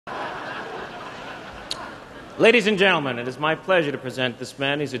Ladies and gentlemen, it is my pleasure to present this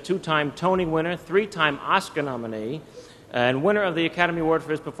man. He's a two-time Tony winner, three-time Oscar nominee, and winner of the Academy Award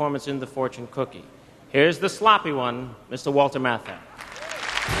for his performance in The Fortune Cookie. Here's the sloppy one, Mr. Walter Matthau.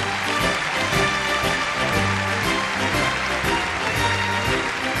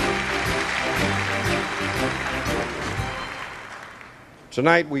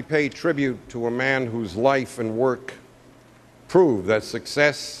 Tonight we pay tribute to a man whose life and work prove that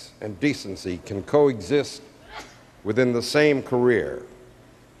success and decency can coexist within the same career,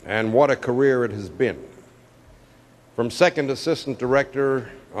 and what a career it has been. From second assistant director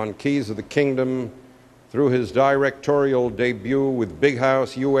on Keys of the Kingdom, through his directorial debut with Big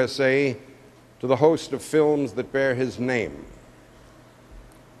House USA, to the host of films that bear his name: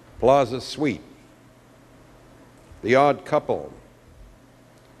 Plaza Suite, The Odd Couple,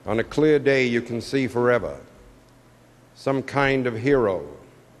 On a Clear Day You Can See Forever, Some Kind of Hero,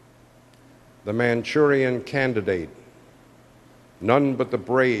 The Manchurian Candidate, None But the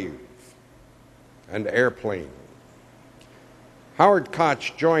Brave, and Airplane. Howard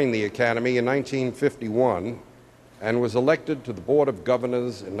Koch joined the Academy in 1951 and was elected to the Board of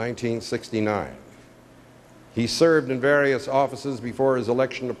Governors in 1969. He served in various offices before his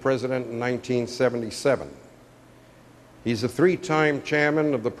election to president in 1977. He's a three-time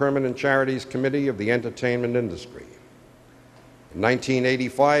chairman of the Permanent Charities Committee of the Entertainment Industry. In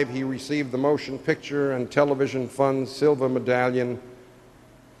 1985, he received the Motion Picture and Television Fund's Silver Medallion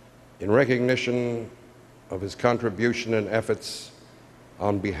in recognition of his contribution and efforts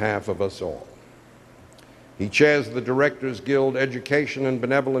on behalf of us all. He chairs the Directors Guild Education and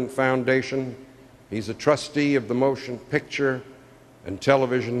Benevolent Foundation. He's a trustee of the Motion Picture and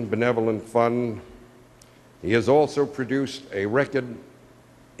Television Benevolent Fund. He has also produced a record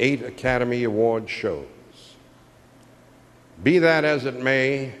 8 Academy Award shows. Be that as it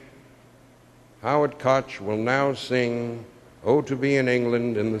may, Howard Koch will now sing "Oh, to Be in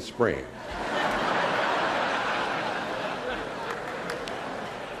England in the Spring."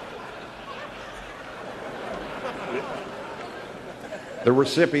 The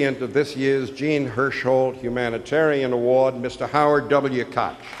recipient of this year's Jean Hersholt Humanitarian Award, Mr. Howard W.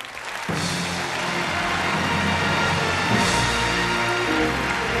 Koch.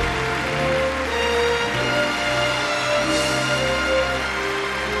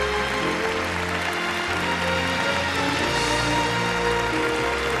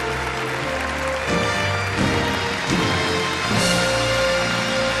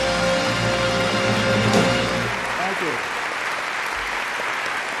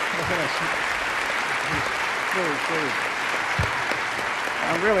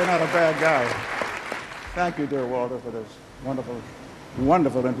 I'm really not a bad guy. Thank you, dear Walter, for this wonderful,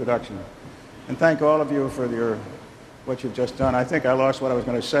 wonderful introduction. And thank all of you for what you've just done. I think I lost what I was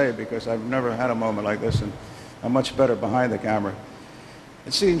going to say because I've never had a moment like this, and I'm much better behind the camera.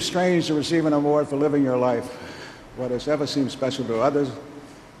 It seems strange to receive an award for living your life. What has ever seemed special to others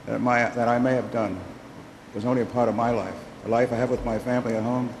that I may have done was only a part of my life. The life I have with my family at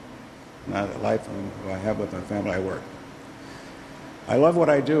home, not the life I have with my family at work. I love what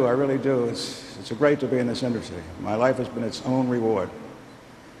I do, I really do. It's great to be in this industry. My life has been its own reward.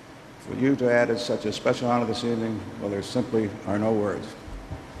 For you to add such a special honor this evening, well, there simply are no words.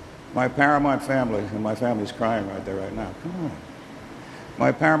 My Paramount family, and my family's crying right there right now, come on.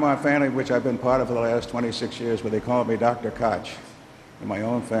 My Paramount family, which I've been part of for the last 26 years, where they call me Dr. Koch, in my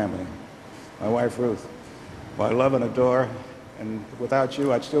own family. My wife, Ruth, who I love and adore, and without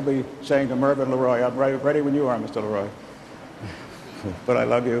you, I'd still be saying to Mervyn Leroy, I'm ready when you are, Mr. Leroy. But I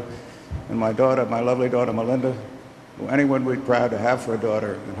love you. And my daughter, my lovely daughter, Melinda, who anyone would be proud to have for a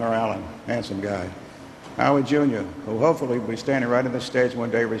daughter, and her Alan, handsome guy. Howard Jr., who hopefully will be standing right on this stage one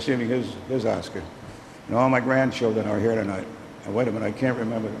day receiving his Oscar. And all my grandchildren are here tonight. And wait a minute, I can't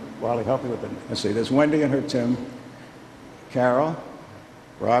remember. Wally, help me with it. Let's see, there's Wendy and her Tim, Carol,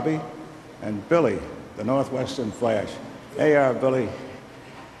 Robbie, and Billy, the Northwestern Flash. Hey, Billy.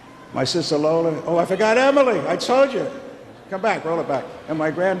 My sister Lola. Oh, I forgot Emily. I told you. Come back, roll it back. And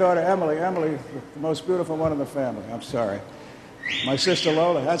my granddaughter Emily. Emily, the most beautiful one in the family. I'm sorry. My sister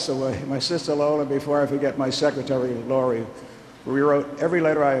Lola, that's the way. My sister Lola, before I forget, my secretary Lori, who rewrote every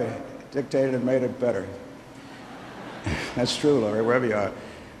letter I dictated and made it better. That's true, Lori, wherever you are.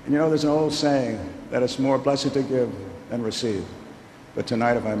 And you know, there's an old saying that it's more blessed to give than receive. But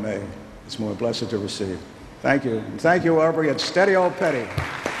tonight, if I may, it's more blessed to receive. Thank you. And thank you, Aubrey, at Steady Old Petty.